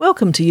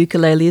Welcome to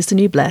Ukulele is the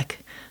New Black.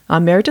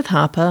 I'm Meredith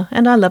Harper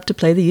and I love to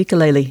play the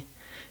ukulele.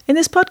 In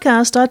this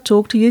podcast I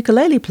talk to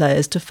ukulele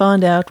players to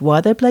find out why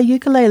they play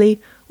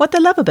ukulele, what they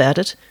love about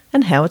it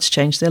and how it's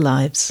changed their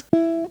lives.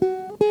 I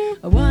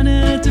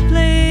wanted to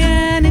play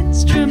an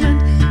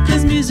instrument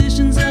because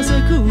musicians are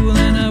so cool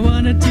and I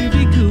wanted to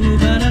be cool,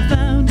 but I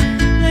found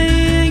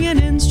playing an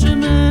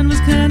instrument was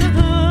kind of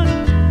hard.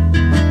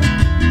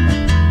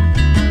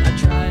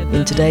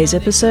 In today's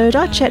episode,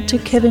 I chat to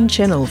Kevin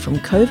Chennell from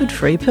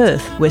COVID-free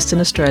Perth, Western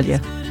Australia.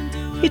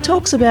 He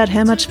talks about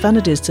how much fun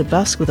it is to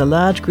busk with a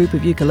large group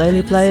of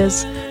ukulele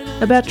players,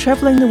 about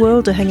travelling the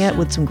world to hang out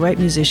with some great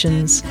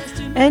musicians,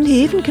 and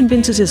he even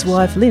convinces his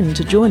wife Lynn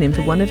to join him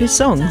for one of his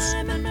songs.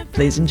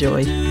 Please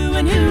enjoy.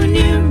 Ukulele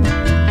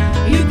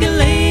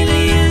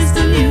is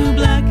the new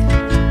black.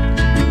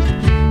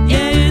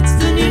 Yeah, it's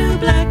the new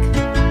black.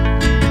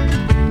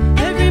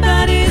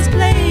 Everybody's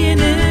playing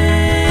it,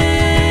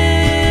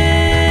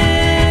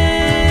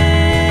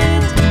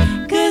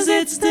 'cause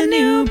it's the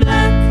new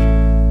black.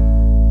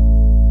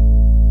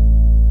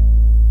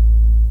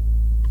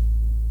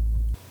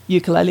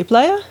 Ukulele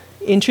player,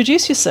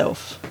 introduce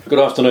yourself. Good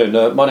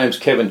afternoon. My name's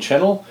Kevin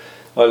Chennell.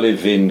 I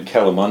live in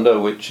Kalamunda,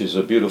 which is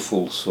a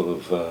beautiful sort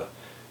of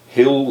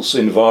hills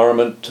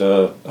environment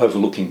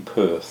overlooking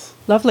Perth.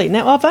 Lovely.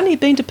 Now, I've only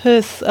been to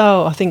Perth,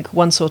 I think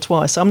once or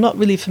twice. I'm not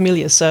really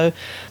familiar, so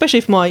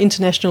especially for my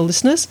international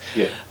listeners,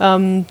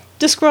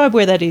 describe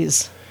where that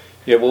is.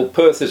 Yeah, well,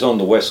 Perth is on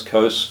the west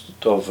coast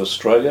of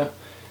Australia,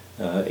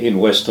 in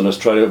Western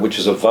Australia, which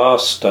is a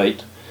vast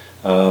state,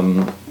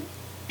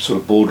 sort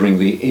of bordering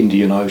the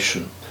Indian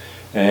Ocean.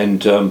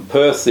 And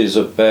Perth is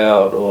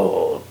about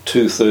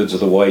 2/3 of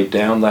the way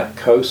down that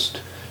coast.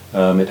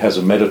 It has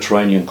a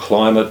Mediterranean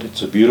climate.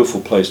 It's a beautiful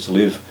place to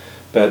live,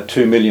 about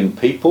 2 million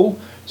people.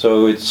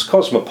 So it's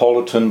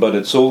cosmopolitan, but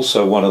it's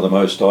also one of the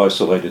most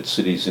isolated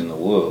cities in the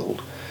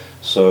world.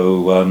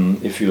 So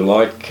if you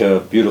like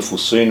beautiful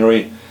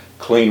scenery,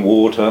 clean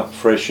water,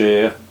 fresh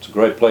air, it's a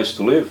great place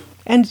to live.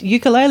 And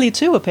ukulele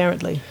too,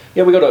 apparently.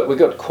 Yeah, we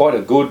got quite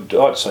a good,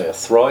 I'd say a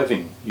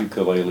thriving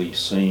ukulele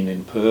scene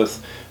in Perth.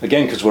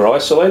 Again, because we're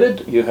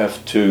isolated, you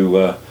have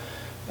to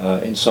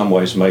in some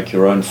ways make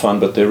your own fun,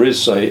 but there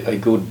is a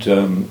good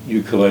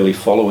ukulele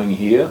following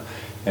here,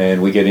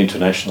 and we get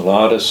international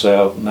artists,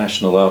 our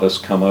national artists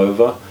come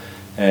over,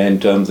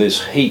 and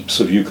there's heaps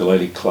of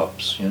ukulele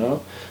clubs, you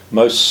know.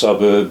 Most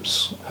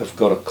suburbs have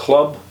got a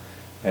club,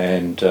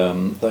 and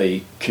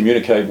they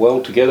communicate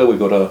well together. We've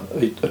got a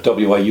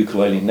WA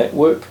ukulele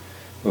network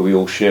where we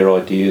all share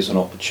ideas and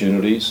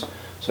opportunities.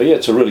 So yeah,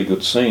 it's a really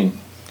good scene.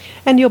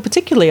 And you're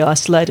particularly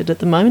isolated at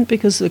the moment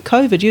because of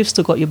COVID. You've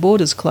still got your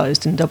borders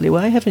closed in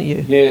WA, haven't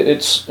you? Yeah,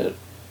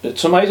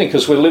 it's amazing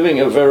because we're living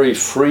a very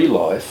free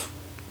life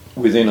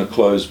within a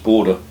closed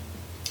border.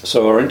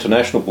 So our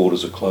international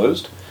borders are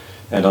closed,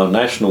 and our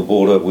national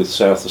border with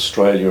South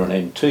Australia and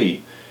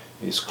NT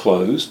is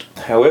closed.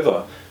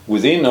 However,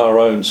 within our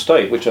own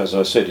state, which as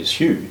I said is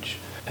huge,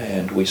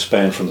 and we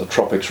span from the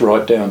tropics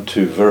right down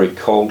to very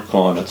cold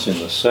climates in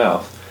the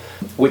south,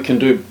 we can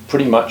do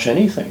pretty much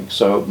anything.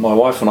 So my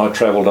wife and I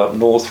travelled up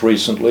north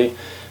recently,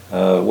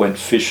 went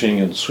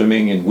fishing and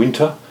swimming in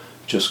winter,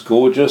 just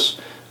gorgeous.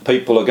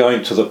 People are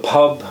going to the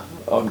pub.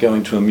 I'm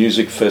going to a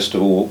music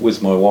festival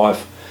with my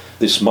wife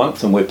this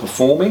month and we're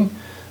performing.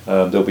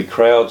 There'll be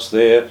crowds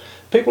there.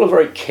 People are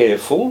very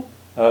careful,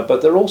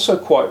 but they're also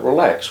quite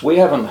relaxed. We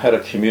haven't had a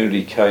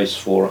community case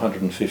for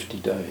 150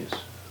 days.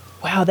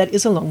 Wow, that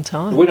is a long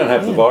time. We don't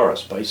have the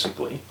virus,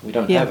 basically. We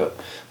don't have it.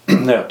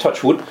 Now,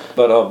 touch wood,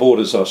 but our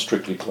borders are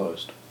strictly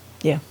closed.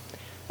 Yeah.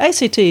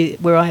 ACT,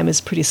 where I am,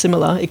 is pretty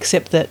similar,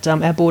 except that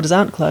our borders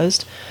aren't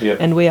closed,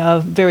 and we are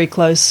very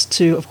close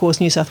to, of course,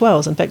 New South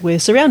Wales. In fact, we're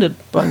surrounded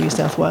by New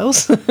South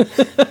Wales.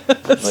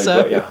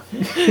 So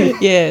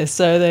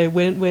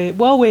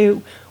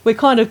we're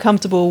kind of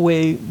comfortable.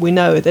 We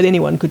know that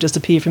anyone could just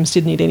appear from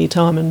Sydney at any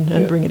time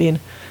and bring it in.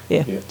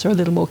 So we're a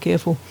little more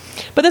careful.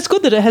 But that's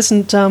good that it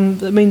hasn't.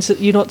 That means that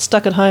you're not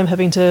stuck at home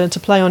having to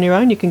play on your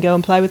own. You can go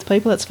and play with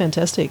people. That's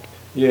fantastic.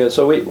 Yeah,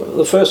 so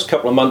the first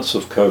couple of months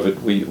of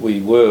COVID, we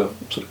were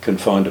sort of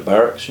confined to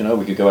barracks, you know,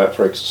 we could go out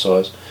for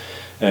exercise.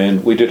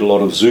 And we did a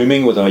lot of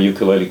Zooming with our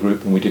ukulele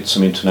group, and we did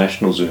some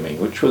international Zooming,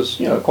 which was,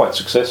 you know, quite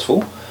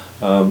successful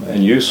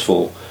and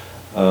useful.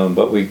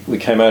 But we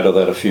came out of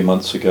that a few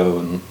months ago,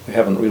 and we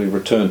haven't really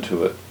returned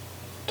to it,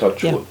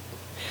 touch wood.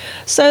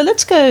 So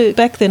let's go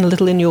back then a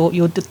little in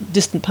your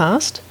distant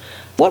past.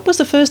 What was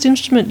the first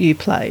instrument you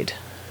played?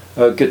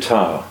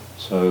 Guitar.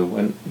 So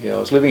when I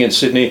was living in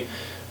Sydney,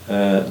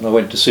 and I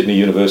went to Sydney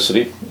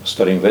University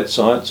studying vet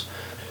science.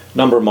 A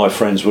number of my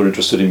friends were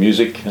interested in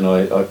music, and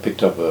I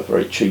picked up a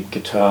very cheap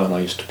guitar and I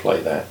used to play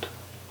that.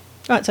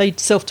 Right, so you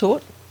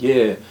self-taught?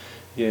 Yeah,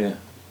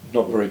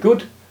 not very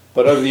good.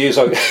 But over the years,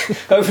 I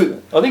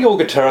think all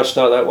guitarists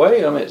start that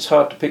way. I mean, it's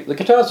hard to pick. The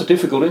guitar's a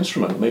difficult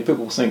instrument. I mean,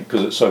 people think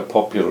because it's so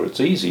popular it's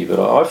easy, but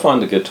I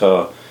find the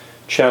guitar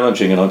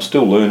challenging and I'm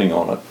still learning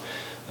on it.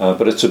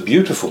 But it's a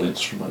beautiful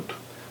instrument.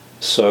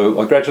 So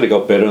I gradually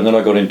got better, and then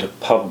I got into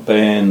pub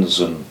bands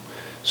and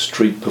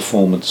street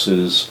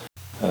performances.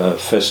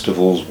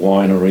 festivals,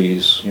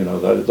 wineries,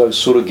 those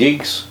sort of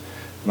gigs.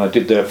 And I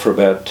did that for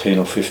about 10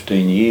 or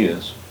 15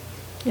 years.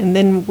 And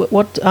then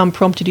what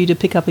prompted you to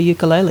pick up a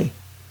ukulele?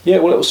 Yeah,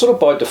 well, it was sort of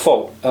by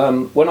default.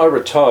 When I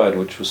retired,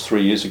 which was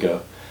 3 years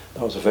ago,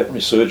 I was a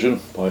veterinary surgeon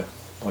by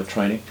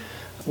training.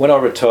 When I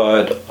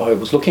retired, I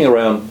was looking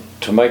around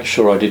to make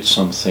sure I did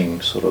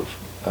something sort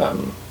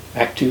of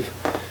active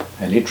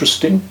and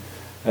interesting.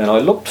 And I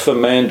looked for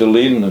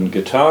mandolin and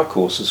guitar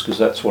courses because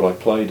that's what I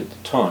played at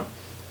the time.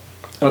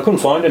 And I couldn't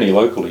find any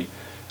locally.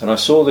 And I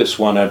saw this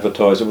one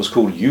advertised. It was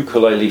called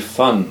Ukulele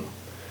Fun.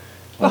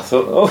 I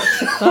thought,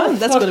 Fun,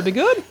 that's got to be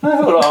good.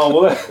 I thought,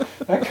 well,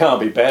 that can't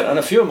be bad. And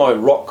a few of my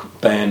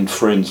rock band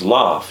friends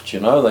laughed,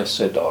 They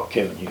said,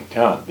 Kevin, you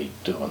can't be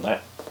doing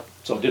that.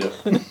 So I did it.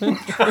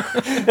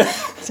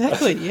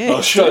 Exactly, yeah.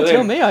 I'll show Don't them.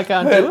 tell me I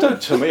can't do it.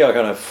 Don't tell me I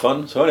can't have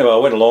fun. So anyway, I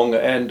went along,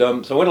 and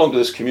so I went along to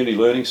this community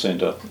learning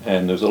centre,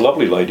 and there was a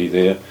lovely lady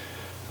there,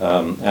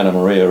 Anna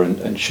Maria,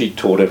 and she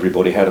taught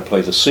everybody how to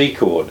play the C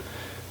chord.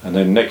 And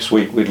then next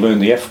week we'd learn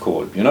the F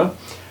chord,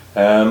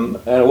 and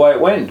away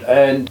it went.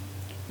 And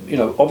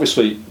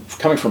obviously,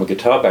 coming from a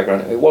guitar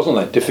background, it wasn't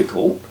that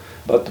difficult,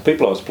 but the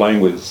people I was playing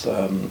with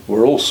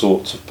were all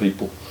sorts of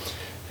people,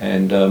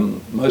 and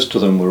most of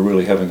them were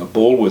really having a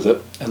ball with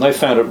it, and they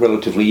found it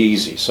relatively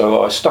easy.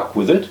 So I stuck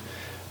with it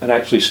and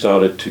actually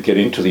started to get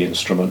into the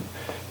instrument,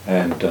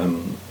 and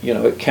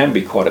it can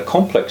be quite a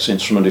complex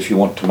instrument if you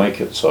want to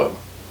make it so.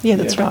 Yeah,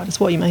 that's right, it's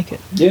what you make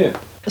it. Yeah.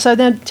 So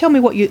now tell me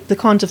the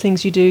kinds of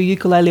things you do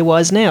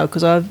ukulele-wise now,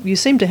 because you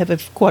seem to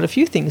have quite a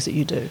few things that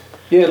you do.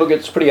 Yeah, look,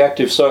 it's pretty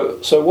active. So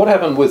what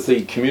happened with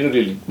the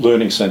Community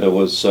Learning Centre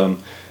was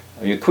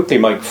you quickly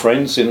make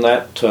friends in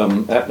that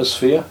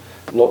atmosphere,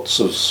 lots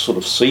of sort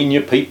of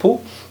senior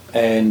people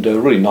and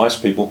really nice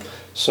people.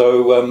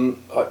 So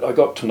I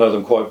got to know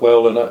them quite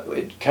well, and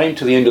it came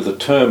to the end of the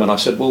term, and I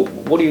said, well,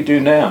 what do you do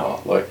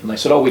now? And they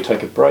said, we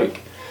take a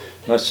break.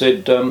 And I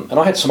said, and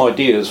I had some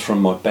ideas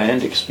from my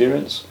band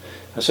experience.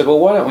 I said, well,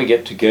 why don't we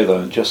get together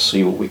and just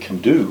see what we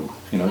can do,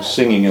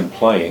 singing and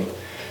playing.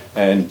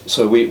 And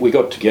so we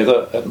got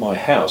together at my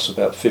house,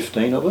 about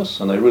 15 of us,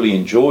 and they really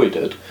enjoyed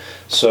it.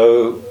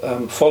 So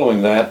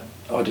following that,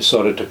 I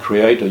decided to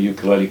create a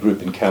ukulele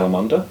group in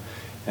Kalamunda,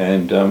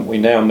 and we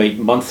now meet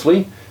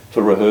monthly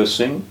for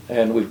rehearsing,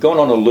 and we've gone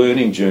on a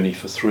learning journey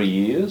for 3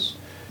 years.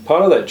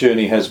 Part of that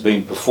journey has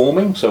been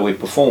performing, so we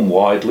perform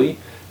widely.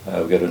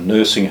 We go to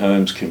nursing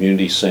homes,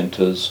 community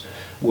centres.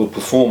 We'll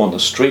perform on the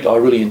street. I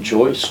really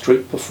enjoy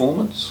street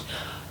performance.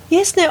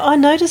 Yes, now I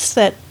noticed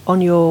that on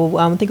your,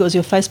 I think it was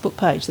your Facebook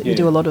page, that you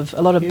do a lot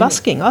of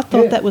busking. I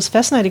thought that was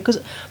fascinating because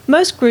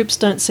most groups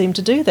don't seem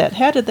to do that.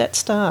 How did that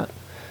start?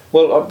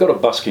 Well, I've got a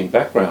busking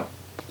background,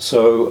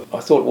 so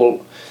I thought,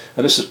 well,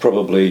 and this is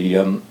probably,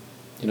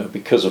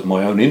 because of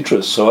my own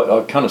interests,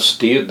 so I kind of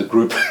steered the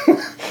group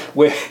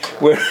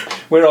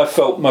where I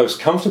felt most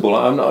comfortable.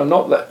 I'm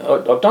not that.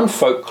 I've done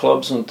folk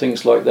clubs and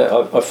things like that.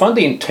 I find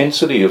the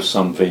intensity of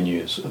some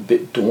venues a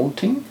bit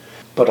daunting,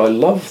 but I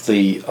love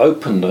the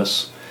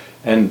openness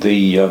and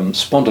the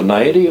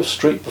spontaneity of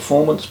street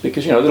performance,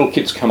 because little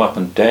kids come up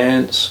and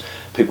dance,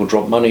 people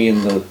drop money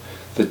in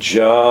the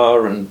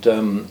jar, and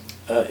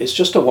it's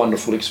just a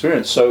wonderful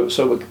experience. So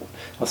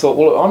I thought,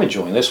 well, I'm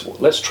enjoying this.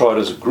 Let's try it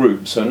as a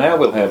group. So now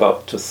we'll have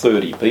up to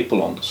 30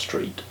 people on the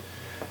street.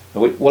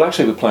 Well,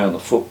 actually, we play on the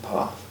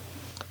footpath.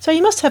 So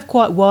you must have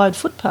quite wide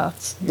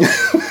footpaths.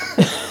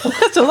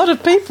 That's a lot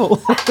of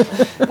people.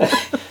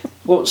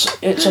 Well,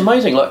 it's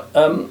amazing. Like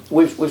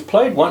we've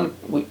played one.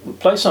 We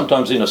play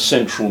sometimes in a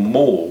central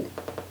mall,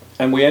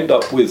 and we end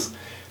up with,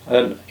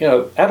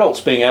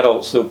 adults being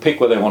adults, they'll pick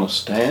where they want to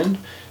stand.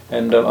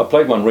 And I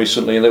played one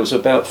recently, and there was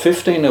about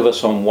 15 of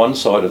us on one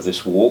side of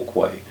this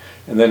walkway,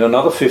 and then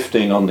another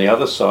 15 on the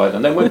other side.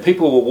 And then when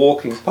people were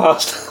walking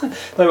past,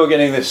 they were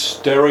getting this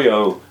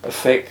stereo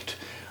effect.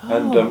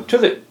 And to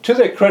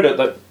their credit,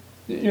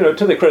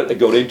 they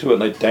got into it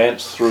and they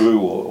danced through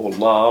or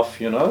laugh,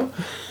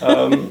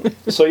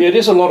 So yeah, it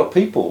is a lot of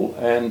people,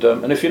 and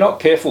if you're not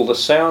careful, the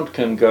sound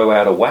can go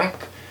out of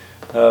whack.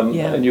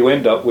 And you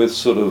end up with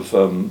sort of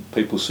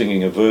people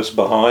singing a verse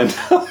behind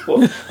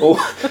or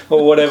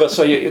whatever.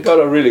 So you've got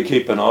to really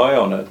keep an eye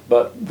on it.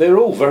 But they're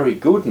all very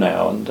good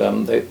now,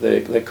 and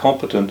they're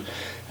competent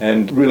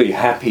and really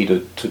happy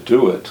to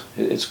do it.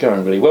 It's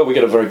going really well. We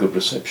get a very good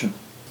reception.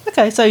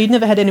 Okay, so you'd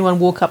never had anyone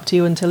walk up to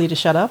you and tell you to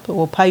shut up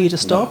or pay you to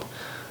stop?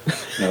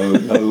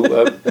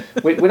 No.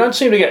 We don't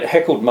seem to get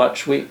heckled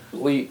much. We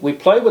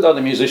play with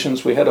other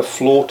musicians. We had a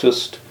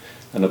flautist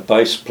and a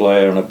bass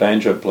player and a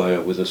banjo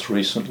player with us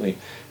recently.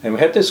 And we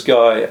had this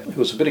guy who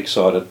was a bit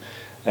excited,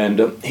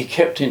 and he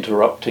kept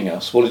interrupting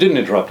us. Well, he didn't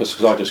interrupt us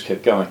because I just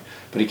kept going.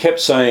 But he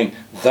kept saying,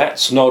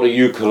 "That's not a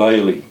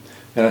ukulele."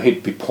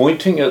 He'd be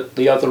pointing at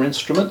the other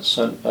instruments,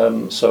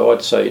 and so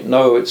I'd say,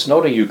 "No, it's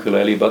not a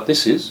ukulele, but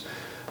this is."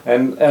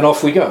 And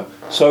off we go.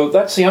 So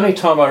that's the only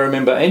time I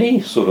remember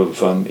any sort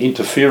of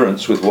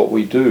interference with what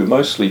we do.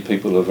 Mostly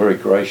people are very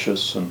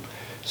gracious and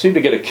seem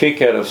to get a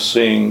kick out of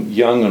seeing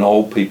young and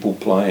old people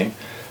playing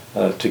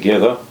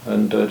together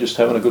and just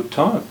having a good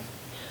time.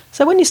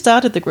 So when you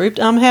started the group,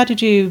 how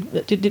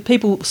did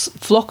people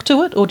flock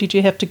to it, or did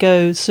you have to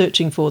go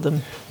searching for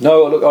them?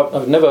 No, look,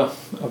 I've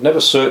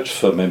never searched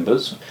for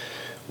members.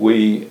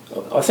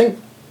 I think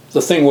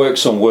the thing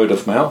works on word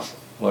of mouth.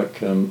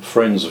 Like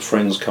friends of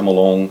friends come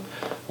along,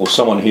 or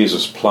someone hears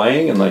us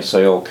playing and they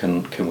say, "Oh,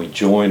 can we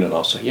join?" And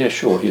I'll say, "Yeah,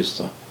 sure. Here's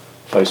the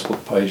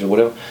Facebook page or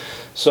whatever."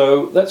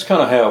 So that's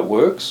kind of how it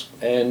works,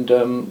 and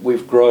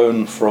we've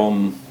grown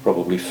from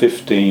probably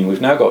 15.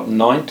 We've now got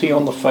 90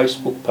 on the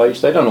Facebook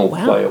page. They don't all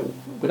play it.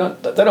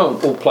 They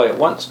don't all play at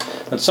once,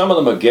 and some of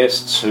them are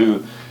guests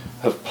who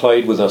have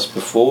played with us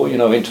before. You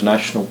know,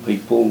 international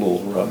people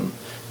or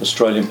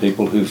Australian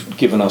people who've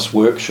given us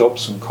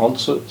workshops and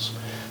concerts.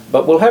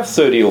 But we'll have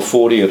 30 or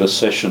 40 at a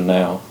session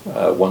now,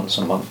 once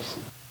a month.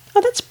 Oh,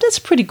 that's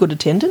pretty good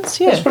attendance,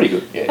 yeah. That's pretty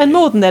good, yeah. And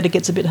more than that, it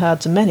gets a bit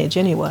hard to manage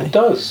anyway. It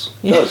does.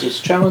 It does. It's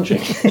challenging.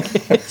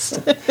 Yes.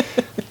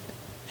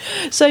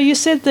 So you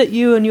said that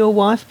you and your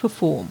wife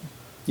perform.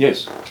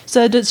 Yes.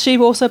 So does she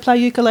also play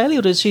ukulele,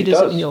 or does she do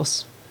something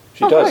else?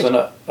 She does,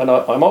 and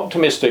I'm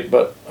optimistic,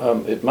 but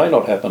it may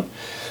not happen.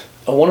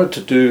 I wanted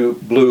to do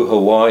Blue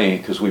Hawaii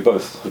because we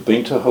both have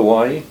been to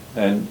Hawaii,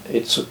 and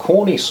it's a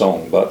corny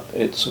song, but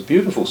it's a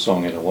beautiful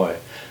song in a way.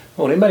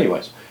 Well, in many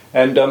ways.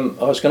 And I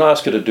was going to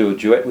ask her to do a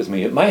duet with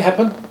me. It may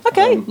happen.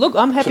 Okay, look,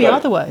 I'm happy today.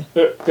 either way.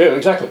 Yeah,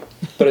 exactly.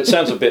 But it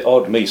sounds a bit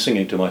odd, me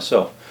singing to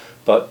myself.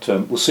 But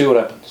we'll see what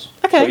happens.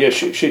 Okay.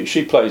 So, yeah,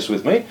 she plays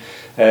with me,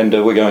 and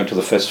we're going to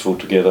the festival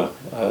together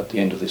at the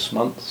end of this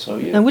month. So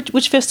yeah. And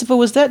which festival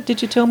was that?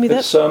 Did you tell me that?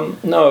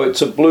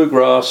 It's a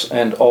bluegrass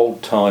and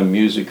old time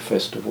music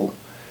festival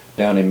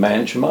down in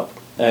Manjimup,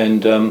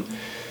 and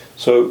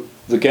so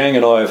the gang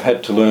and I have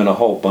had to learn a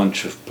whole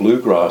bunch of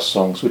bluegrass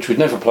songs which we'd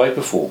never played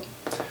before.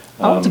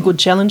 Oh, it's a good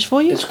challenge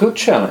for you. It's a good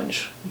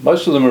challenge.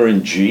 Most of them are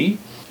in G.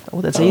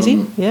 Oh, that's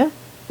easy. Yeah.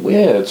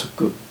 Yeah, it's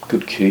a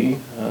good key.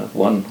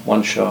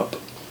 One sharp.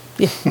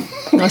 Yeah,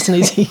 nice and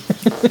easy.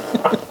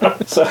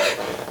 So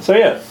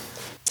yeah.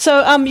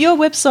 So your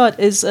website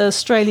is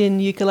Australian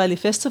Ukulele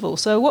Festival.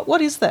 So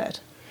what is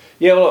that?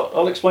 Yeah, well,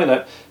 I'll explain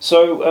that.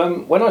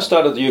 So when I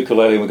started the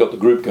ukulele and we got the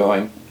group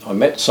going, I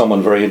met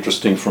someone very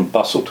interesting from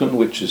Busselton,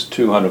 which is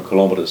 200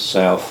 kilometres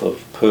south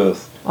of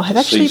Perth. I have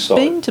actually seaside.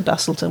 Been to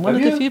Busselton, one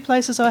of the few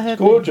places I have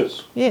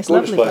Gorgeous. been. Yes,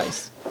 gorgeous lovely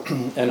place.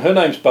 And her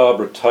name's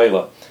Barbara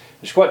Taylor.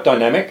 She's quite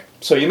dynamic.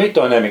 So you meet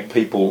dynamic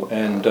people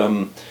and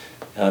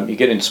you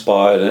get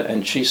inspired.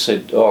 And she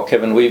said, "Oh,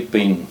 Kevin, we've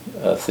been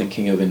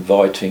thinking of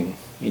inviting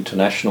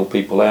international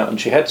people out."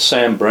 And she had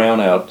Sam Brown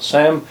out.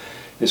 Sam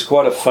is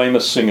quite a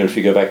famous singer if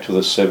you go back to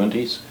the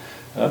 70s.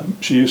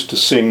 She used to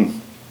sing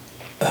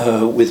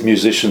with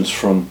musicians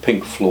from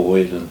Pink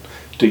Floyd and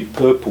Deep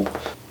Purple.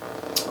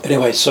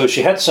 Anyway, so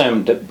she had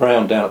Sam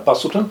Brown down at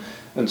Busselton,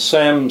 and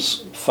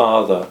Sam's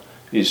father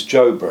is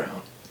Joe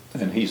Brown,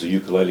 and he's a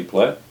ukulele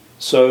player.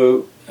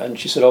 So, and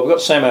she said, "Oh, we've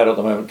got Sam out at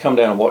the moment, come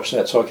down and watch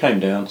that." So I came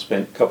down,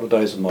 spent a couple of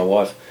days with my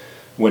wife,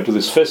 went to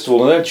this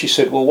festival, and then she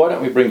said, "Well, why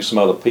don't we bring some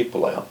other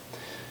people out?"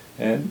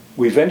 And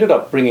we've ended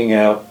up bringing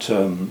out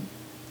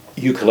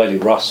Ukulele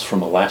Russ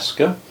from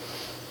Alaska,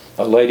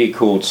 a lady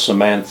called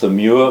Samantha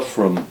Muir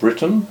from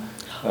Britain.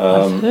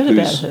 I've heard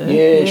about her.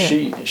 Yeah,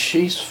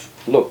 she's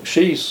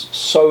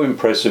so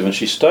impressive, and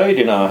she stayed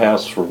in our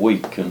house for a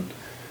week and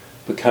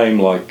became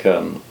like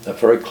a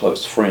very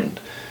close friend.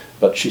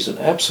 But she's an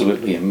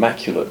absolutely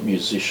immaculate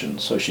musician.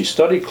 So she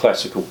studied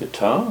classical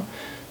guitar,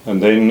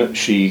 and then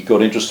she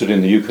got interested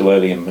in the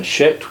ukulele and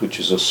machete, which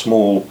is a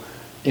small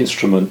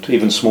instrument,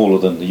 even smaller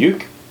than the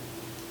uke.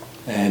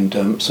 And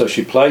so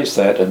she plays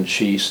that, and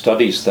she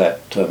studies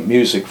that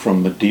music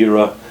from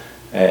Madeira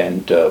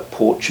and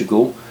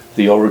Portugal,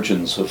 the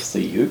origins of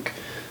the uke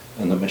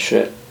and the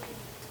machete.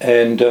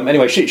 And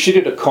anyway, she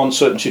did a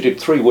concert, and she did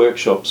 3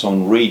 workshops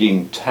on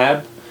reading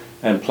tab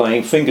and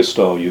playing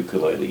fingerstyle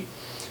ukulele.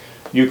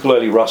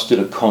 Ukulele Russ did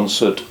a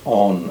concert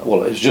on,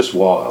 well, it was just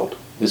wild.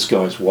 This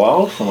guy's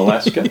wild from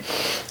Alaska.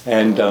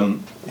 And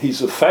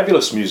he's a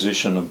fabulous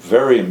musician and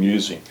very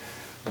amusing,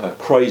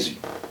 crazy.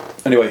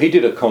 Anyway, he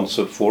did a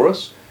concert for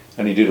us,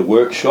 and he did a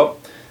workshop.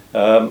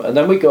 And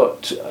then we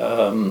got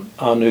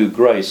Anu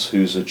Grace,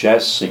 who's a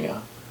jazz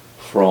singer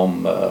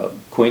from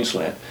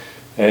Queensland.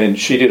 And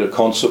she did a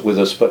concert with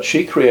us, but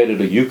she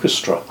created a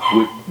ukestra,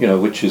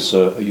 which is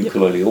a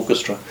ukulele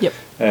orchestra. Yep.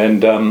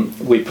 And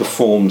we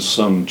performed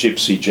some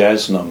gypsy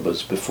jazz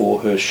numbers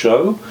before her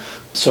show.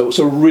 So it was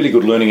a really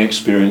good learning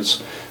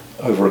experience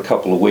over a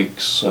couple of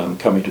weeks,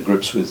 coming to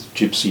grips with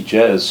gypsy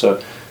jazz.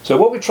 So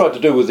what we tried to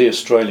do with the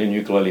Australian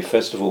Ukulele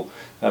Festival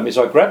is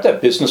I grabbed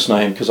that business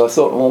name because I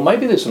thought, well,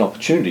 maybe there's an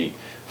opportunity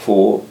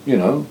for,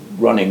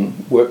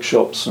 running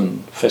workshops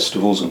and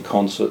festivals and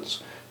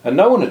concerts. And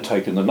no one had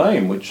taken the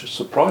name, which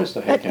surprised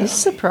the heck out of me. That is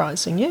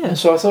surprising, yeah. And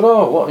so I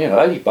thought,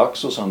 $80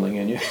 or something,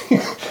 and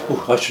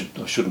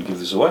I shouldn't give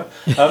this away.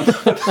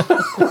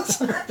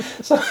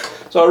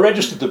 So I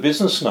registered the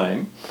business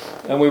name,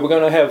 and we were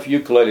going to have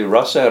Ukulele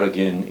Russ out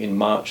again in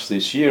March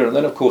this year, and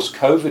then of course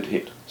COVID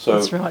hit. So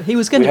that's right. He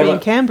was going to be in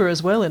Canberra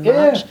as well in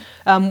March.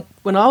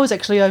 When I was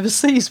actually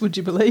overseas, would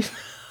you believe?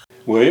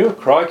 Were you?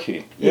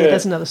 Crikey. Yeah,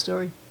 that's another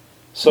story.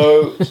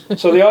 So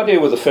the idea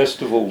with the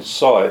festival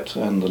site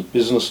and the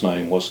business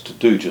name was to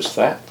do just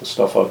that, the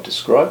stuff I've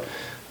described.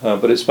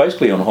 But it's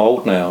basically on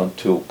hold now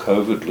until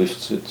COVID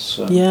lifts its...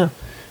 Yeah,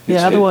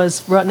 head.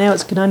 otherwise right now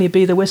it can only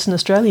be the Western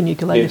Australian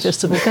Ukulele Yes.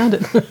 Festival, can't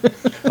it?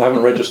 I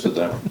haven't registered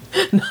that one.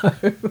 No.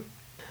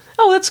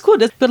 Oh, that's good.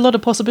 There's got a lot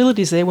of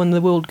possibilities there when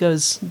the world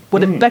goes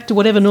back to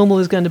whatever normal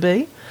is going to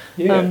be.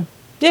 Yeah.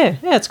 Yeah,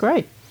 it's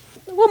great.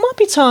 Well, it might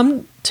be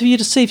time for you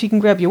to see if you can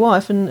grab your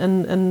wife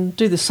and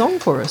do this song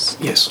for us.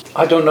 Yes.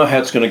 I don't know how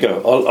it's going to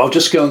go. I'll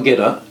just go and get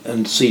her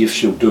and see if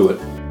she'll do it.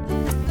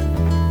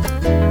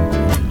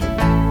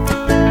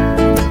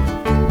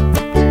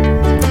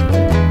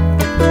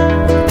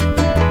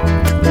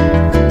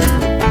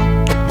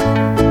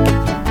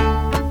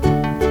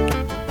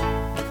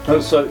 Oh,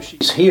 so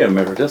she's here,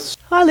 Meredith.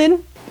 Hi,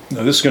 Lynn.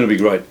 No, this is going to be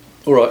great.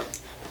 All right.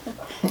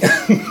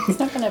 It's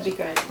not going to be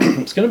great.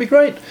 It's going to be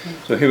great.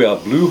 So here we are,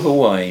 Blue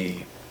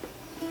Hawaii.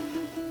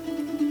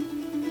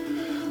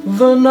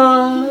 The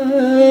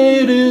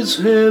night is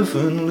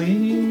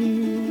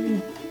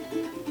heavenly,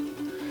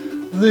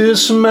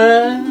 this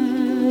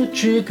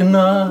magic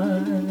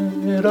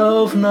night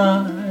of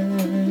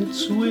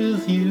nights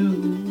with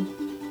you.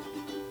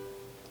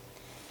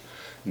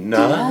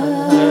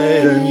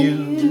 Night and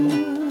you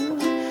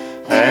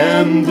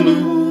and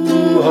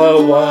blue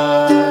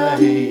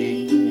Hawaii.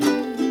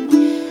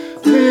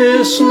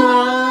 This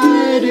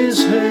night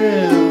is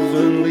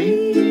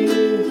heavenly,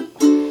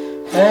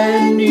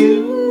 and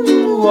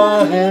you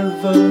are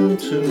heaven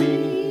to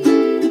me.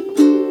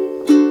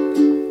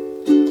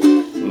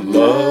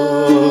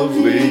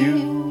 Lovely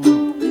you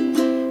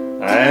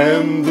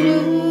and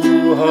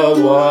blue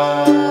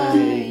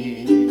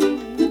Hawaii.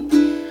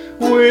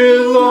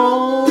 With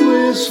all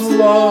this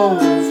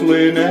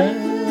loveliness,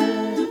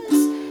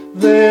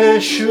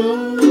 there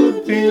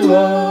should be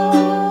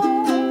love.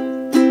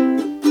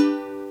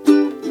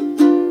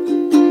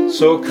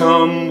 So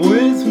come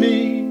with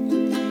me,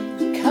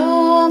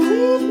 Come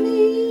with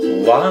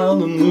me while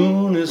the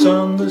moon is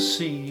on the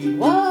sea.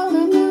 while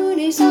the moon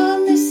is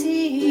on the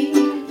sea.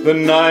 The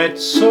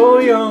night's so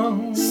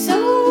young,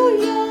 So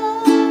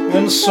young,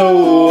 and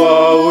so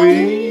are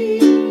we.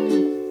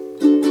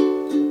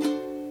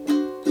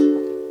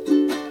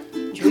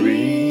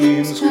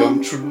 Dreams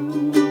come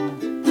true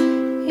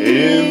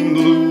in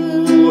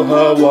blue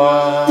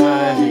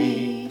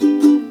Hawaii,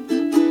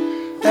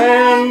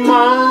 and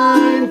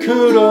mine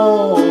could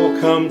all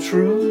come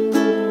true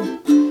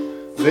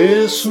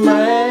this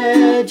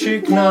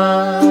magic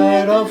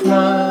night of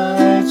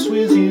nights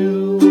with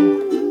you.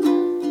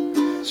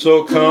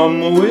 So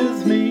come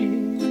with me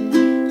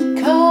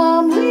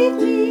come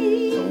with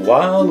me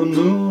while the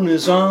moon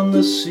is on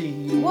the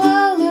sea.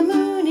 while the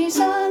moon is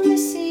on the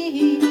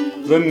sea.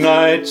 The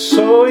night's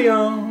so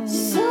young,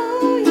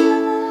 So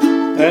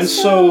young, and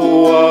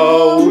so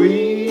are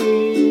we.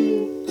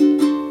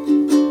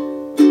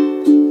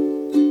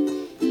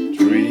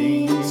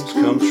 Dreams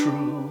come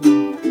true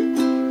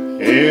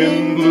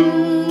in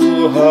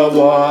blue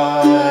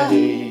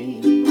Hawaii,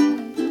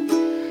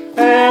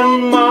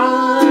 and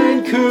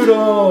mine could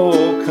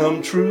all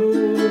come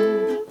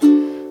true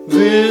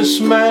this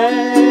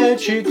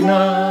magic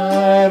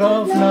night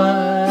of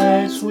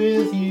nights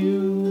with you.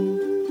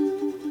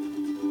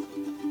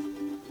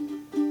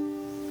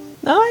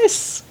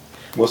 Nice.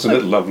 Wasn't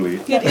it lovely?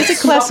 It is a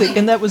classic,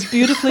 and that was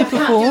beautifully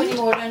performed.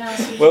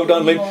 Well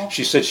done, Lynn.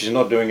 She said she's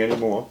not doing any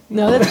more.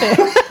 No, that's fair.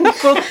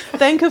 Well,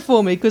 thank her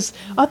for me, because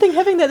I think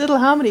having that little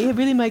harmony it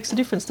really makes a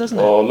difference, doesn't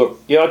it? Oh, look,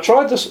 yeah, I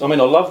tried this. I mean,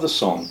 I love the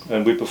song,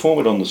 and we perform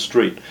it on the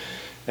street.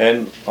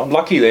 And I'm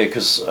lucky there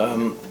because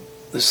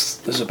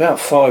there's about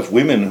 5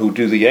 women who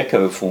do the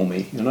echo for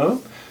me, you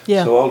know?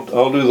 Yeah. So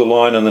I'll do the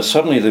line, and then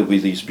suddenly there'll be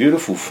these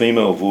beautiful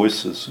female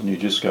voices, and you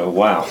just go,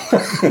 wow.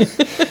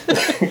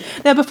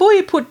 Now, before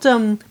you put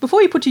your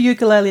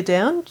ukulele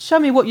down, show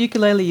me what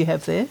ukulele you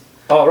have there.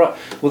 Oh, right.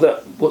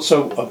 Well,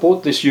 so I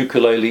bought this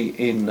ukulele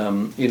in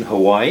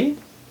Hawaii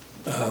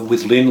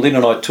with Lynn. Lynn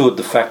and I toured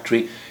the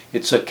factory.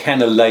 It's a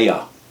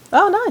Kanilea.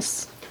 Oh,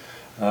 nice.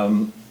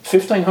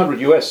 $1,500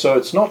 US, so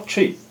it's not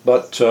cheap,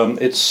 but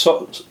it's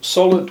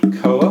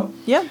solid koa.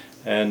 Yeah.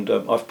 And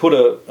I've put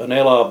an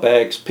LR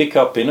Bags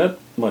pickup in it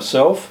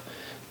myself,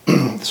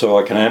 so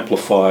I can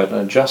amplify it,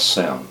 and it just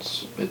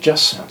sounds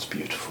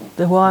beautiful.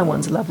 The Hawaiian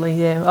one's lovely,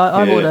 yeah.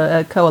 I bought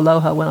a Koa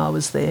Aloha when I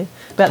was there,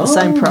 about the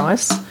same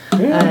price.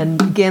 Yeah.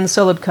 And again,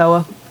 solid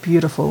Koa,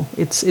 beautiful.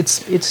 It's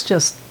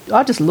just,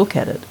 I just look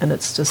at it and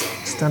it's just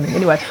stunning.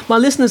 Anyway, my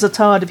listeners are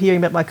tired of hearing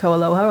about my Koa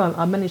Aloha.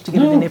 I managed to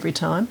get it in every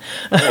time.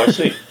 Oh, I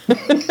see.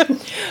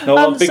 No,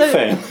 I'm a big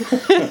fan.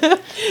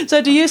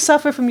 So do you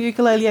suffer from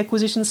ukulele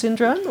acquisition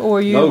syndrome, or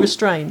are you No.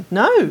 restrained?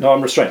 No. No,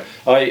 I'm restrained.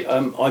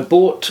 I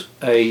bought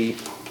a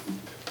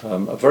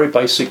very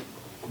basic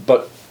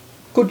but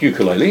good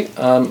ukulele,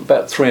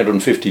 about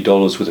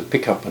 $350 with a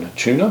pickup and a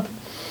tuner.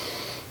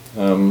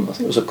 I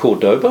think it was a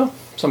Cordoba,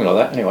 something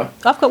like that. Anyway,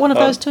 I've got one of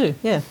those too,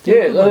 yeah.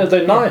 yeah,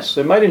 they're nice.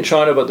 They're made in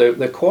China, but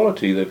they're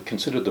quality. They're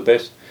considered the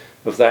best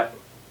of that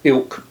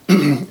ilk,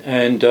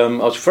 and I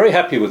was very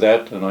happy with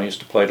that. And I used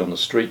to play it on the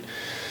street.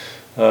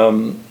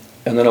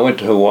 and then I went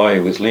to Hawaii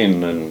with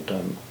Lynn,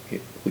 and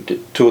we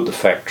toured the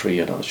factory,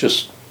 and I was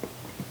just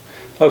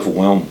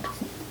overwhelmed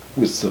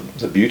with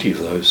the beauty of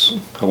those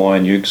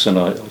Hawaiian ukes, and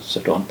I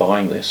said, I'm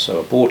buying this,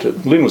 so I bought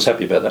it. Lynn was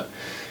happy about that.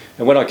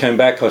 And when I came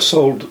back, I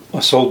sold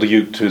the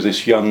uke to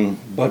this young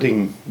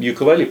budding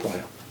ukulele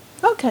player.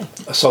 Okay.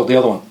 I sold the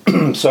other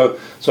one, so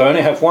I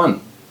only have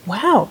one.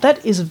 Wow,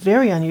 that is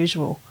very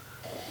unusual.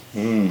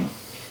 And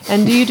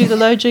do you do the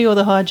low G or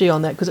the high G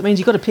on that? Because it means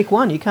you've got to pick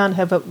one. You can't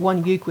have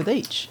one uke with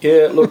each.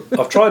 Yeah, look,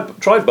 I've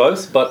tried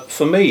both, but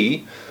for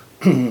me,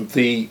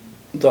 the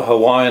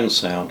Hawaiian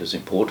sound is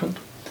important.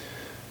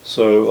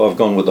 So I've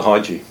gone with the high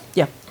G.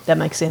 Yeah, that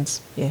makes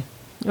sense. Yeah.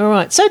 All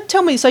right. So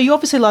tell me, so you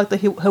obviously like the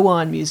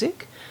Hawaiian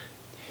music.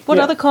 What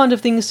Yeah. other kind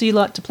of things do you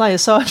like to play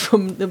aside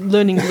from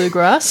learning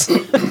bluegrass?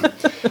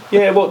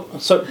 Yeah, well,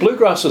 so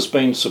bluegrass has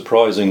been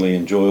surprisingly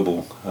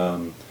enjoyable. I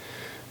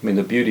mean,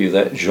 the beauty of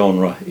that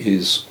genre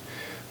is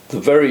the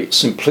very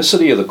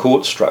simplicity of the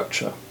chord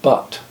structure,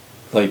 but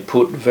they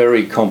put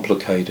very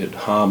complicated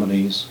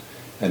harmonies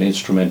and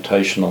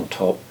instrumentation on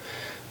top.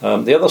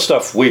 The other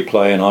stuff we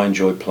play and I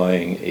enjoy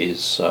playing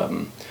is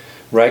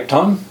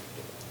ragtime.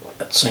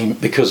 It seemed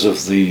because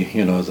of the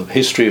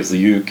history of the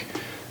uke,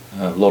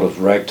 a lot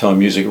of ragtime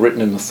music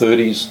written in the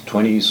 30s,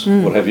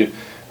 20s, what have you,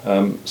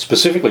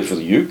 specifically for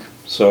the uke.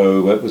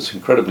 So it was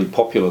incredibly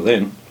popular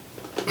then.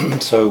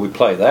 So we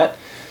play that.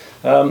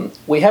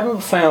 We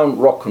haven't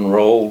found rock and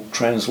roll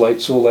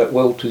translates all that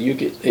well to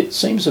uke. It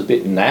seems a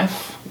bit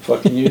naff, if I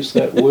can use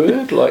that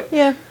word. Like,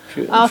 Yeah.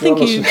 I think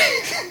you,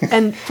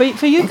 and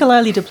for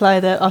ukulele to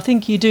play that, I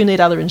think you do need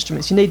other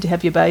instruments. You need to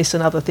have your bass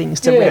and other things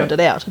to Yeah. round it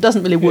out. It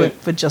doesn't really work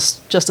Yeah. for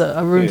just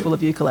a room Yeah. full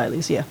of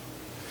ukuleles, yeah.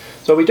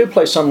 So we do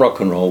play some rock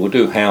and roll. We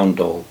do Hound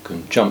Dog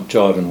and Jump,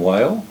 Jive and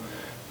Wail.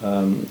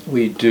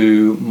 We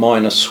do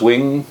Minor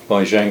Swing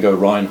by Django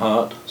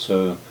Reinhardt.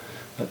 So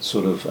that's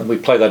sort of, and we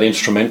play that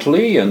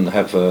instrumentally and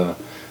have a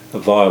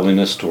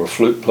violinist or a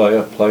flute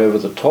player play over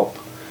the top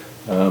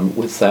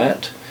with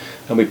that.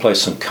 And we play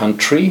some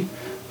country.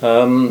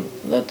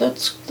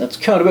 That's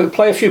kind of it. We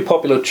play a few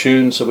popular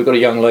tunes. So we've got a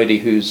young lady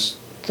who's,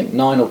 I think,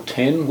 9 or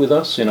 10 with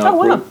us in our Oh,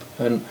 wow. group.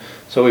 And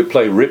so we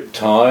play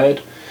Riptide.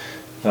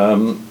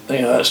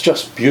 It's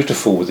just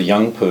beautiful with a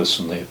young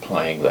person there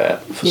playing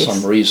that for Yes.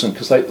 some reason,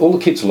 because all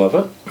the kids love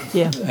it.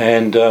 Yeah.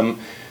 And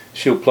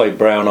she'll play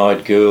Brown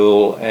Eyed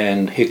Girl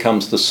and Here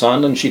Comes the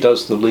Sun, and she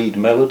does the lead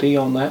melody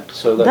on that.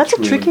 So That's a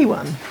really, tricky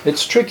one.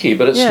 It's tricky,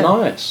 but it's Yeah.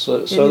 nice. So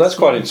It that's is,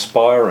 quite yeah.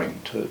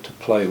 inspiring to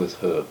play with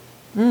her.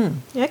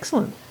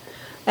 Excellent.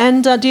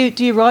 And do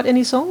you write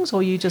any songs,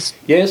 or you just...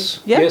 Yes,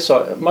 Yeah? yes,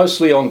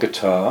 mostly on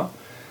guitar,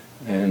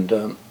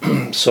 and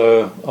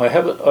so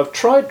I've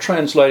tried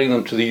translating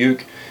them to the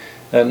uke,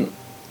 and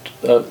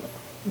I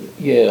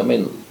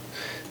mean,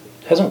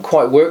 it hasn't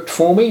quite worked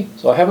for me.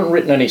 So I haven't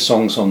written any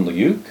songs on the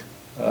uke,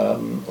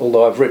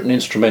 although I've written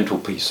instrumental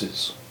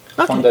pieces.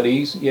 I find that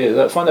easy.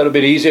 Yeah, I find that a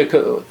bit easier.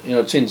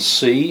 It's in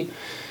C.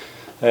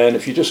 And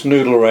if you just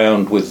noodle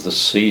around with the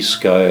C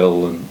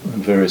scale and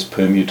various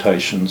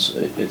permutations,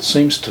 it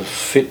seems to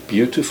fit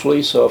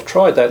beautifully. So I've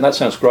tried that, and that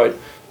sounds great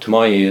to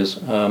my ears.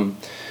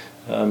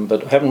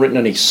 But I haven't written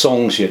any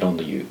songs yet on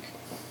the uke.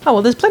 Oh,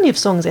 well, there's plenty of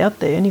songs out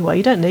there anyway.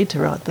 You don't need to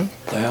write them.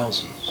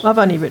 Thousands. I've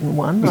only written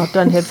one. I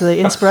don't have the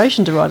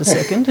inspiration to write a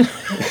second.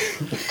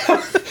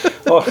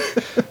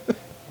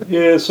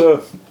 Yeah,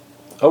 so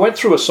I went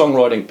through a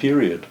songwriting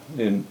period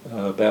in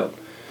about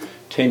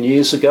 10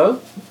 years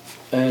ago,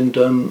 and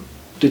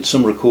did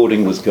some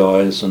recording with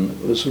guys, and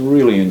it was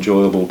really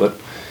enjoyable, but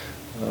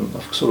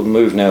I've sort of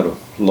moved now to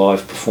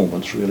live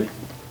performance, really.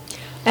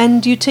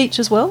 And you teach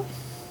as well?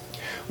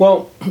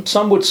 Well,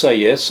 some would say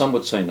yes, some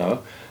would say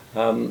no,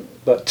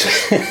 but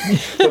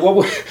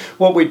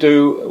what we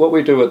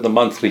do at the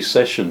monthly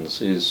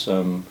sessions is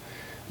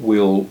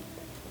we'll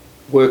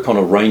work on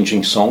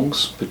arranging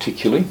songs,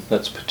 particularly.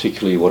 That's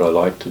particularly what I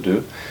like to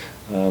do,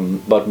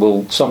 but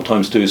we'll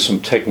sometimes do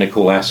some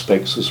technical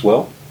aspects as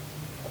well.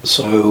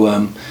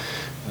 So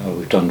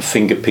we've done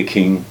finger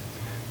picking,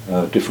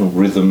 different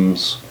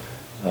rhythms,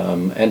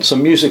 and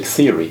some music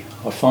theory.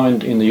 I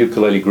find in the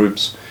ukulele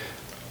groups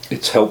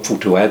it's helpful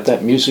to add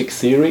that music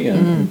theory,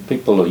 and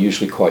people are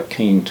usually quite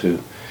keen to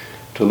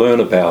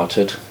learn about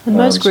it. And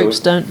most groups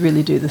don't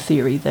really do the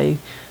theory. They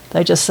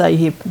just say,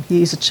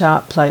 here's a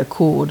chart, play a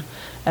chord.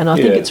 And I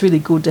think Yeah. it's really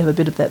good to have a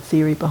bit of that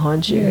theory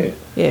behind you.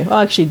 Yeah,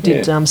 I actually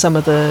did Yeah. some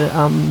of the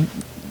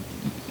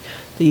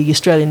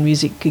Australian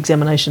music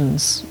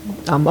examinations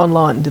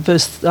online. The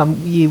first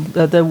year,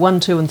 the 1,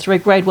 2 and 3,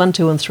 grade 1,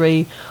 2 and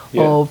 3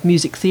 Yeah. of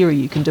music theory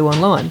you can do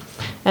online.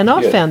 And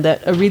I Yeah. found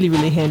that a really,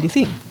 really handy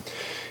thing.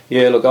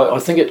 Yeah, look, I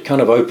think it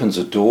kind of opens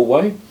a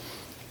doorway,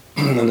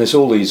 and there's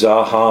all these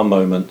aha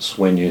moments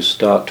when you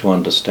start to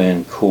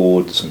understand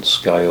chords and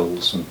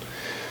scales,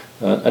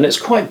 and it's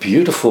quite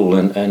beautiful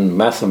and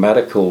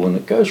mathematical, and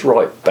it goes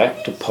right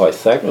back to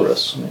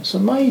Pythagoras. I mean, it's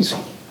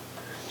amazing,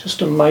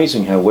 just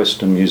amazing how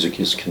Western music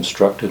is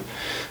constructed.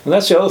 And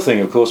that's the other thing,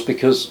 of course,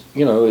 because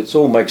it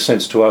all makes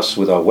sense to us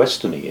with our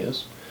Western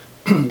ears,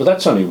 but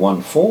that's only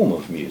one form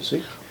of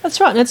music. That's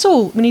right, and it's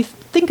all.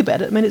 think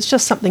about it, I mean, it's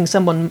just something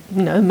someone,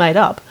 made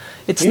up.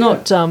 It's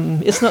not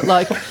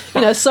like,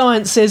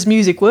 science says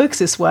music works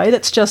this way.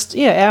 That's just,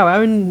 our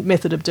own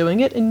method of doing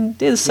it, and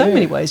there's so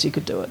many ways you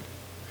could do it.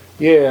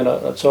 Yeah,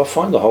 and so I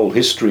find the whole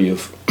history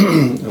of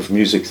of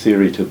music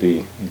theory to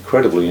be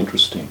incredibly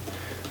interesting.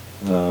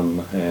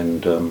 So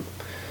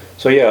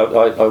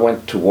I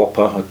went to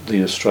WAPA,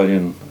 the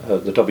Australian,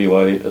 the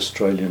WA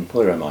Australian,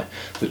 where am I?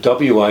 The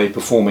WA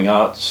Performing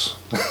Arts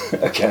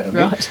Academy.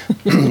 Right.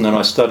 And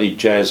I studied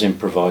jazz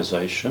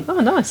improvisation.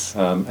 Oh, nice.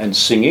 And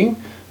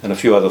singing and a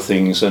few other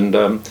things. And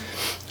I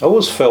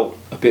always felt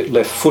a bit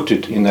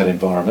left-footed in that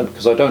environment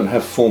because I don't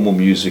have formal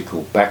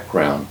musical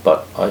background,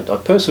 but I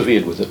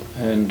persevered with it.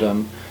 And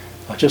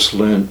I just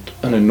learned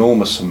an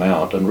enormous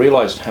amount and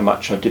realised how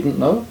much I didn't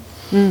know.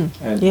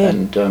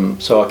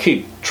 So I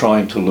keep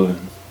trying to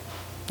learn.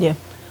 Yeah,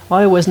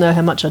 I always know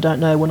how much I don't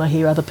know when I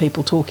hear other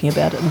people talking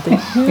about it and think,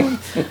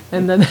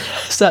 and then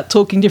start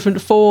talking different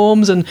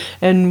forms and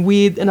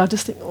weird, and I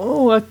just think,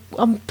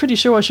 I'm pretty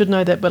sure I should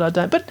know that, but I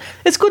don't. But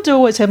it's good to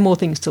always have more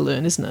things to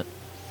learn, isn't it?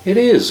 It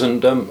is,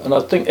 and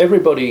I think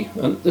everybody,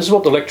 and this is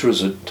what the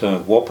lecturers at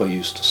WAPA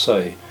used to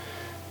say,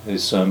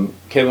 is,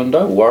 Kevin,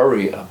 don't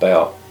worry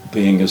about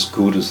being as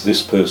good as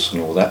this person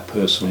or that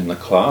person in the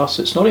class.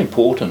 It's not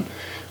important.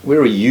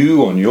 Where are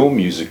you on your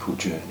musical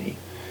journey?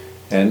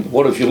 And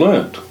what have you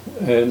learned?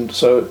 And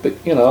so, I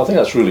think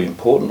that's really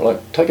important.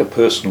 Like, take a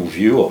personal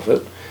view of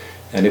it.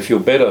 And if you're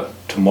better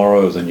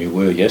tomorrow than you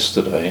were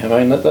yesterday, I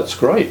mean, that's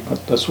great.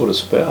 That's what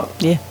it's about.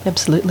 Yeah,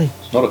 absolutely.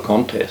 It's not a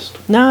contest.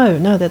 No,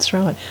 that's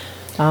right.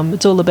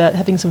 It's all about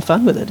having some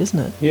fun with it, isn't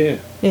it? Yeah.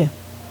 Yeah.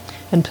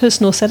 And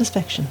personal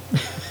satisfaction.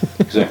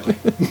 Exactly.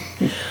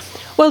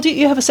 Well, do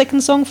you have a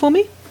second song for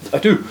me? I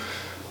do.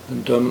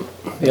 And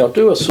I'll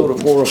do a sort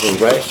of more of a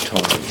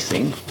ragtime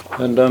thing.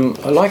 And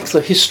I like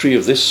the history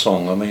of this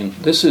song. I mean,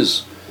 this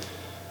is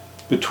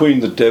Between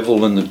the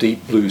Devil and the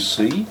Deep Blue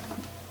Sea.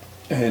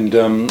 And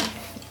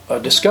I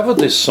discovered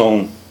this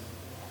song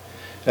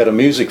at a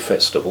music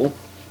festival.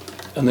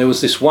 And there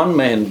was this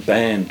one-man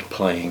band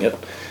playing it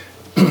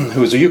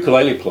who was a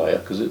ukulele player,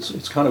 because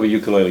it's kind of a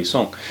ukulele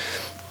song.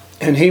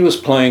 And he was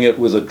playing it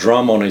with a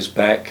drum on his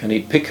back, and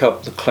he'd pick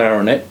up the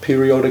clarinet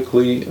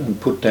periodically and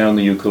put down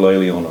the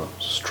ukulele on a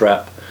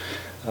strap.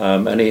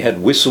 And he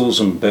had whistles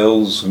and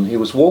bells, and he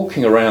was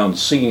walking around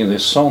singing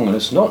this song, and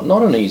it's not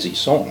an easy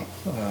song,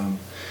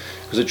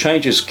 because it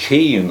changes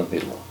key in the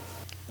middle.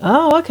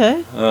 Oh,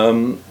 okay.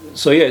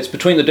 It's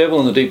Between the Devil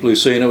and the Deep Blue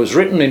Sea, and it was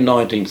written in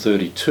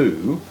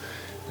 1932,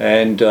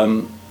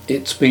 and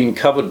it's been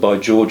covered by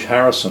George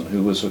Harrison,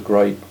 who was a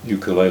great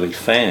ukulele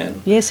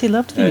fan. Yes, he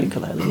loved the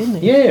ukulele, didn't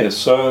he? Yeah,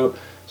 so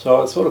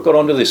I sort of got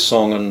onto this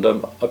song, and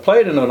I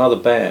played in another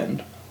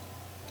band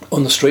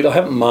on the street. I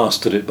haven't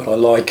mastered it, but I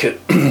like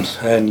it,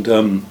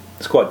 and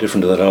it's quite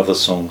different to that other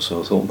song,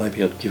 so I thought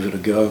maybe I'd give it a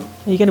go.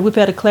 Are you going to whip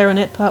out a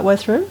clarinet part way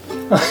through?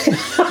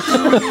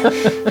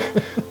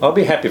 I'll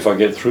be happy if I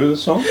get through the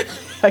song.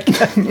 Okay.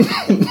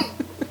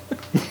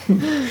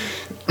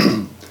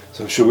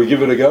 So should we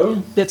give it a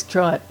go? Let's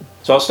try it.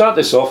 So I'll start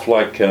this off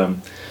like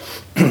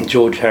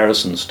George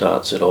Harrison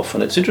starts it off,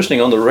 and it's interesting,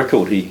 on the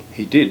record he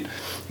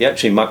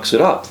actually mucks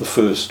it up, the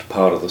first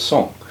part of the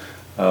song.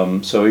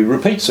 So he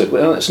repeats it.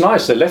 Well, it's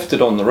nice, they left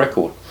it on the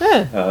record.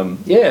 Yeah.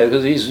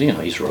 Because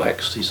he's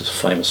relaxed, he's a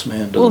famous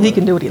man. Well, he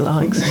can do what he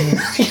likes.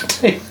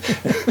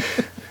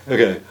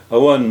 Okay, a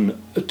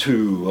 1, a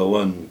 2, a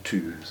 1,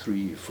 2,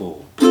 3,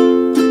 4.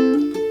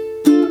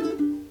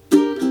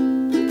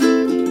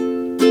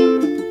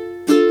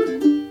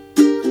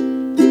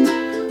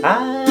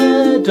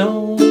 I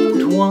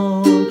don't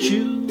want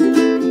you,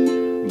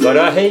 but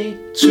I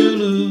hate to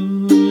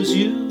lose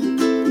you.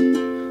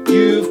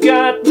 You've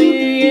got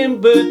me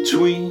in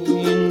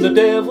between the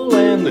devil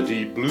and the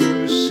deep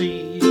blue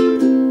sea.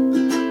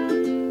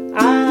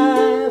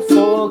 I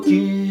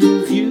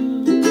forgive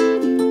you,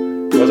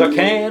 'cause I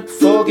can't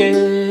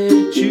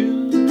forget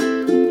you.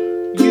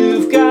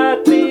 You've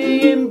got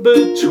me in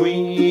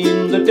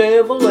between the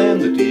devil and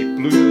the deep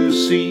blue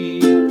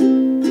sea.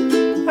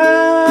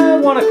 I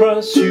wanna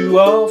cross you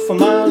off of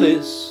my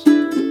list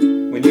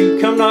when you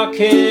come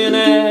knocking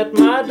at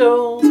my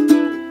door.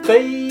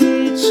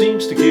 Fate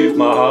seems to give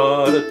my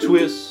heart a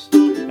twist,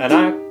 and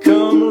I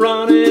come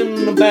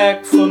running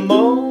back for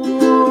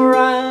more.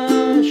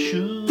 I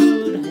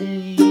should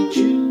hate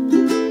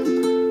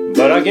you,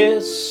 but I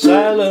guess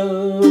I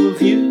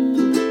love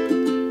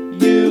you.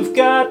 You've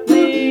got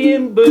me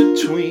in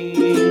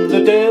between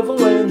the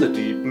devil and the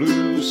deep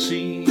blue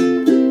sea.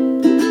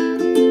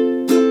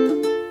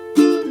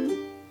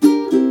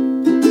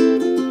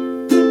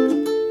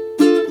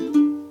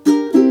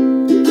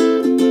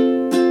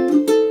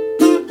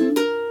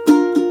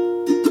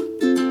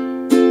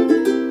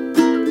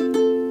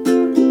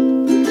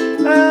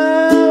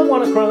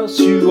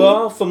 You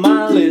off of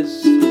my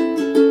list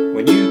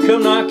when you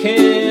come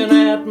knocking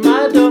at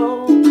my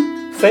door.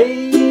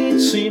 Fate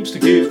seems to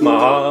give my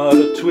heart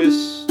a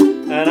twist,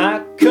 and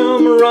I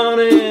come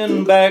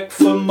running back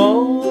for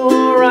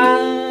more.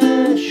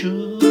 I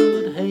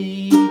should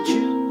hate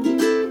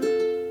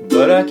you,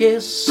 but I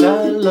guess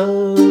I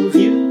love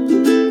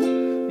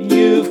you.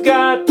 You've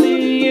got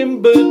the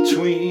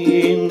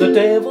in-between, the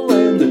devil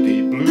and the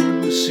deep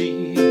blue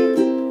sea.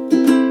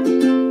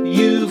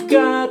 You've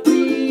got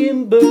the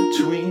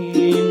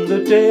in-between,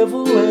 the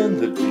devil and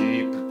the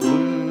deep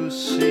blue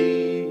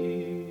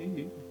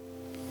sea.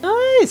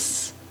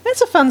 Nice.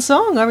 That's a fun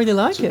song. I really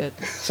like it.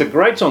 It's a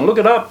great song. Look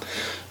it up.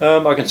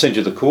 I can send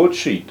you the chord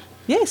sheet.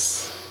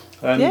 Yes.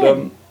 And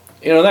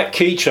Yeah. that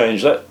key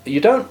change, that you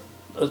don't.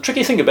 The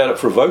tricky thing about it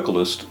for a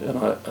vocalist, and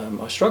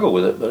I struggle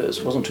with it, but it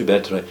wasn't too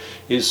bad today,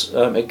 is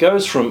it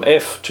goes from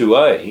F to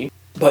A,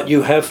 but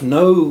you have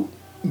no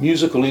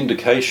musical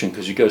indication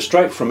because you go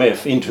straight from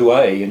F into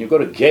A, and you've got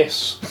to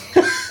guess.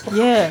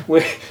 Yeah.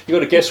 You've got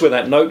to guess where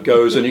that note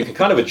goes, and you can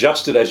kind of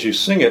adjust it as you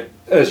sing it,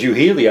 as you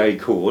hear the A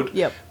chord.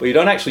 Yep. But you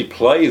don't actually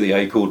play the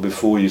A chord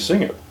before you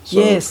sing it. So,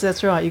 Yes,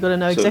 that's right. You've got to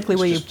know so exactly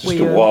it's where, just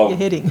you're, a wild,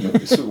 heading.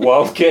 It's a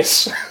wild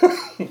guess.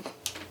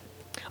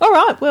 All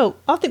right, well,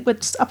 I think we're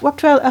up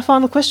to our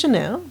final question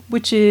now,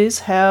 which is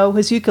how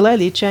has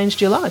ukulele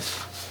changed your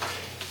life?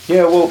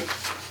 Yeah, well,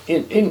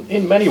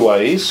 in many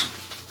ways.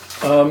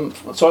 So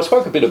I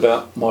spoke a bit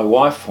about my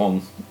wife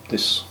on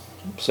this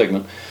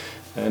segment,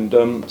 and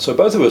so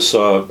both of us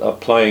are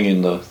playing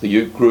in the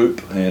uke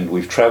group, and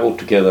we've travelled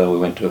together. We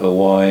went to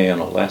Hawaii and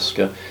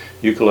Alaska.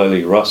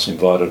 Ukulele Russ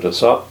invited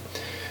us up,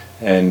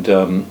 and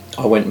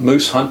I went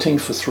moose hunting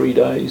for 3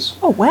 days.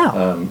 Oh,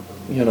 wow.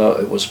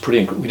 It was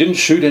pretty. We didn't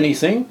shoot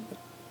anything,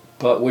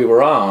 but we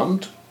were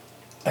armed,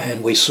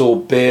 and we saw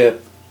bear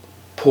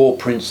paw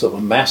prints that were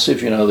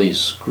massive.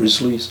 These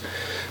grizzlies.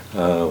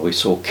 We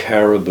saw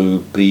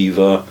caribou,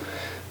 beaver.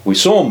 We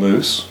saw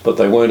moose, but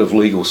they weren't of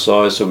legal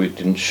size, so we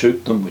didn't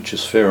shoot them, which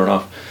is fair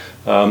enough.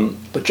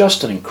 But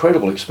just an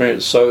incredible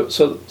experience. So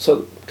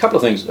a couple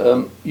of things.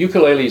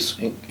 Ukuleles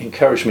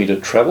encouraged me to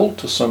travel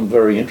to some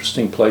very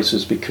interesting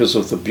places because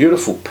of the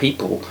beautiful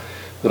people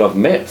that I've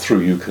met through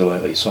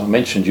ukulele. So I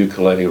mentioned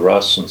Ukulele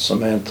Russ and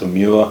Samantha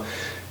Muir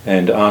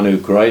and Anu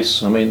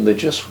Grace. I mean, they're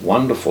just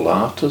wonderful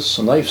artists,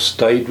 and they've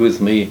stayed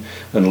with me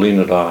and Lynn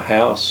at our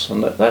house,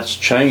 and that's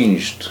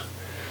changed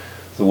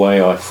the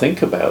way I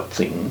think about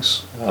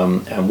things,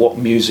 and what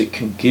music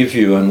can give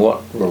you and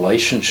what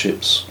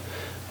relationships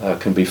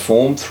can be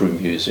formed through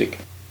music.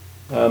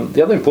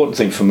 The other important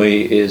thing for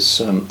me is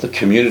the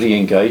community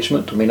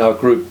engagement. I mean, our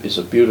group is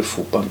a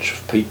beautiful bunch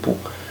of people,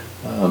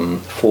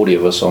 40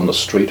 of us on the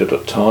street at a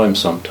time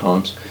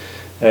sometimes,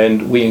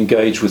 and we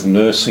engage with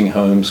nursing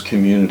homes,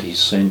 community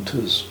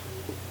centres,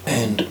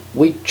 and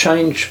we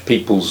change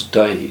people's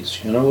days,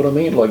 you know what I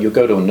mean? Like, you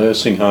go to a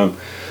nursing home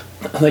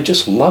and they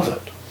just love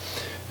it.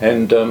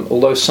 And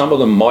although some of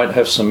them might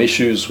have some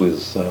issues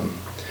with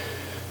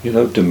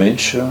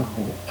dementia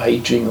or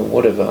ageing or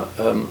whatever,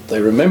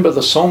 they remember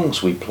the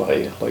songs we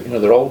play, like,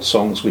 they're old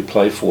songs we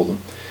play for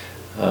them.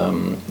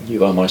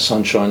 You Are My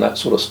Sunshine, that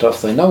sort of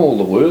stuff. They know all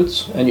the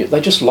words, and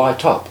they just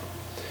light up.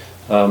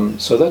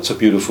 So that's a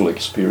beautiful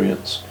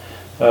experience.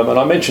 And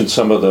I mentioned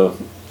some of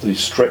the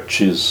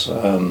stretches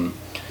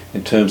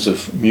in terms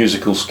of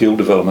musical skill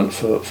development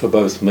for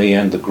both me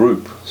and the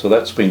group. So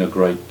that's been a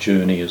great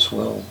journey as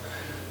well.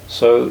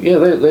 So yeah,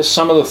 there's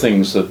some of the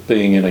things that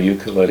being in a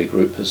ukulele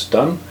group has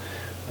done,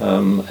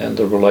 and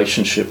the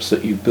relationships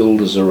that you build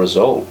as a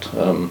result.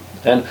 And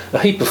a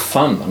heap of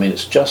fun. I mean,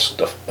 it's just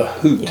a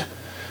hoot. Yeah.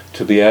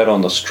 To be out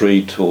on the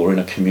street or in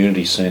a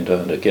community centre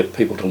and to get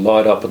people to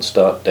light up and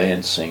start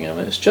dancing. I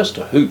mean, it's just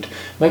a hoot.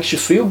 Makes you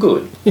feel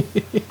good.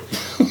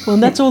 Well,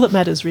 and that's all that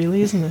matters,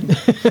 really, isn't it?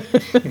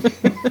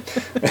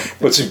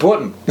 What's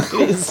important?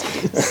 It is.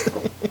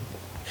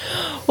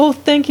 Well,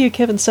 thank you,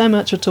 Kevin, so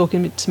much for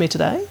talking to me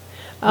today.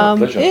 My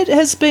pleasure. It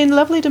has been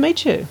lovely to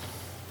meet you.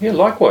 Yeah,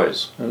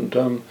 likewise. And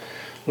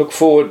look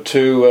forward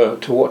to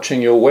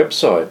watching your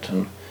website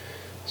and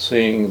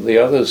seeing the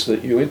others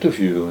that you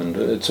interview, and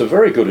it's a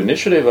very good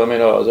initiative. I mean,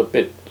 I was a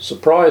bit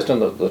surprised,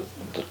 and the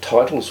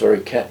title's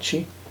very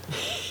catchy.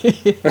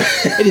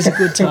 It is a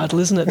good title,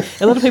 isn't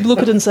it? A lot of people look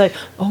at it and say,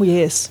 "Oh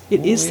yes,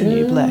 it is the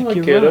new black." I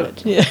You're get right.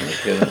 it. Yeah, I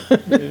get it.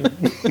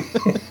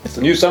 Yeah. It's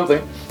the new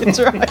something. that's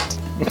right.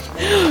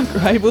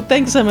 Great. Well,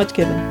 thanks so much,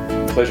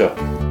 Kevin. Pleasure.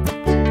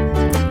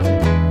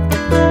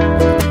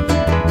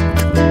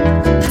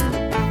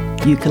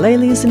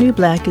 Ukulele is the New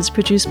Black is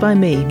produced by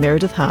me,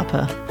 Meredith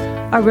Harper.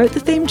 I wrote the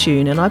theme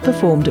tune and I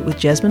performed it with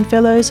Jasmine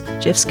Fellows,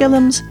 Jeff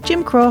Skellams,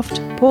 Jim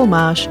Croft, Paul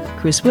Marsh,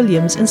 Chris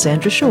Williams and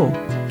Sandra Shaw.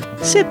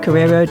 Seb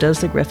Carrero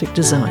does the graphic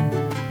design.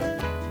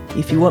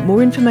 If you want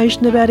more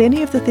information about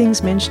any of the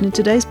things mentioned in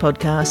today's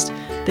podcast,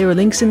 there are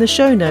links in the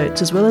show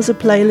notes as well as a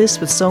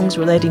playlist with songs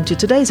relating to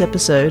today's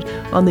episode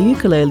on the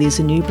Ukulele is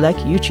the New Black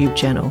YouTube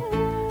channel.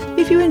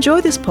 If you enjoy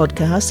this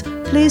podcast,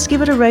 please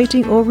give it a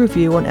rating or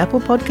review on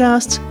Apple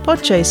Podcasts,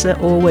 Podchaser,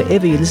 or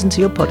wherever you listen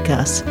to your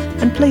podcasts.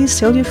 And please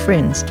tell your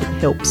friends, it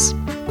helps.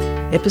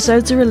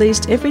 Episodes are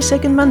released every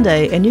second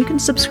Monday, and you can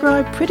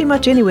subscribe pretty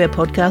much anywhere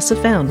podcasts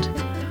are found.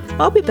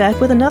 I'll be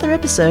back with another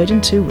episode in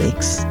 2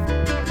 weeks.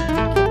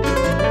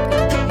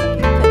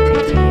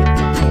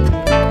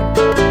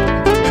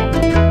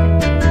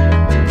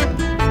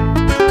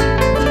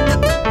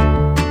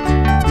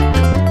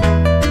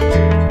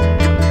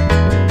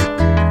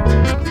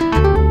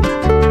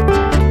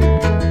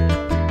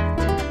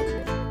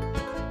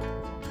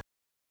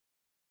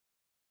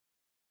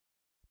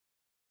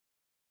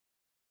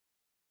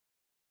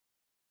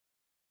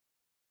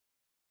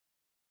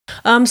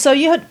 So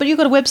you've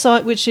got a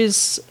website which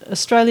is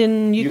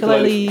Australian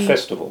Ukulele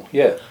Festival.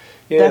 Yeah.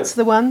 Yeah. That's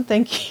the one.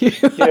 Thank you.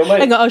 Yeah, mate.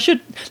 Hang on.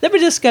 Let me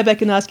just go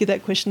back and ask you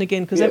that question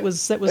again because Yeah. that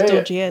was Yeah,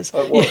 dodgy as.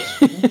 It was.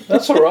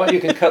 That's all right. You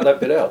can cut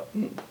that bit out.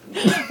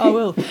 I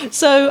will.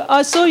 So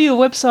I saw your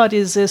website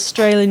is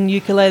Australian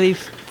Ukulele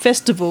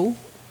Festival.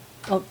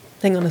 Oh,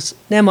 hang on.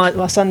 Now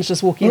my son's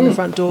just walking in the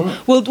front door.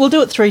 We'll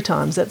do it 3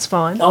 times. That's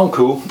fine. Oh,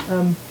 cool.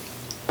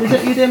 Is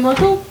that you there,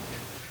 Michael?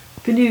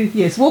 Can you,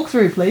 walk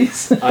through,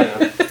 please. I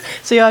know.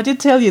 See, I did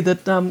tell you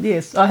that,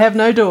 yes, I have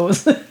no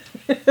doors.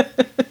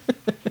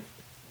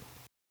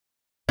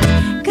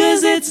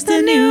 'Cause it's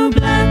the new